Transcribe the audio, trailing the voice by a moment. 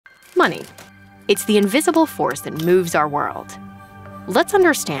money. It's the invisible force that moves our world. Let's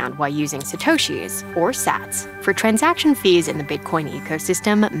understand why using Satoshis, or sats, for transaction fees in the Bitcoin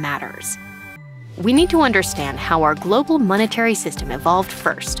ecosystem matters. We need to understand how our global monetary system evolved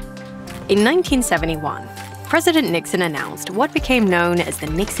first. In 1971, President Nixon announced what became known as the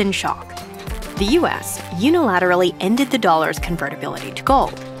Nixon Shock. The US unilaterally ended the dollar's convertibility to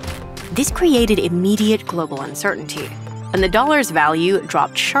gold. This created immediate global uncertainty, and the dollar's value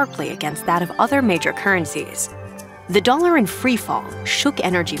dropped sharply against that of other major currencies. The dollar in freefall shook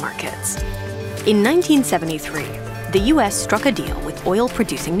energy markets. In 1973, the US struck a deal with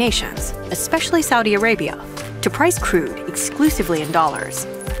oil-producing nations, especially Saudi Arabia, to price crude exclusively in dollars.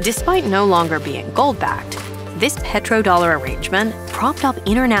 Despite no longer being gold-backed, this petrodollar arrangement propped up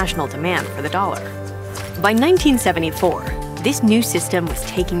international demand for the dollar. By 1974, this new system was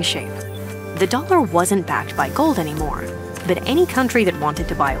taking shape. The dollar wasn't backed by gold anymore, but any country that wanted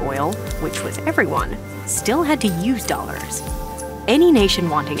to buy oil, which was everyone, still had to use dollars. Any nation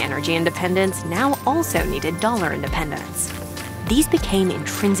wanting energy independence now also needed dollar independence. These became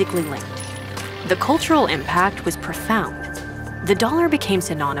intrinsically linked. The cultural impact was profound. The dollar became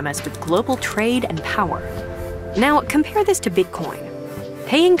synonymous with global trade and power. Now, compare this to Bitcoin.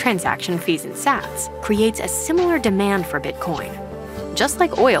 Paying transaction fees in sats creates a similar demand for Bitcoin. Just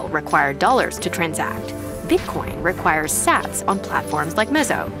like oil required dollars to transact, Bitcoin requires sats on platforms like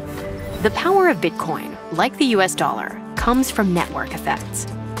Mezo. The power of Bitcoin, like the US dollar, comes from network effects.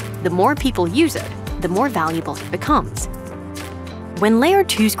 The more people use it, the more valuable it becomes. When Layer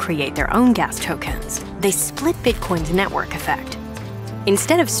 2s create their own gas tokens, they split Bitcoin's network effect.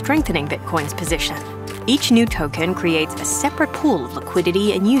 Instead of strengthening Bitcoin's position, each new token creates a separate pool of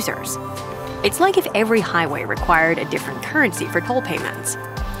liquidity and users. It's like if every highway required a different currency for toll payments.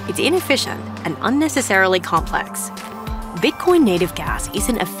 It's inefficient and unnecessarily complex. Bitcoin native gas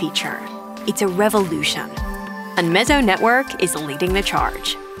isn't a feature, it's a revolution. And Mezo Network is leading the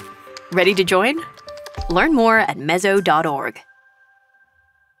charge. Ready to join? Learn more at mezo.org.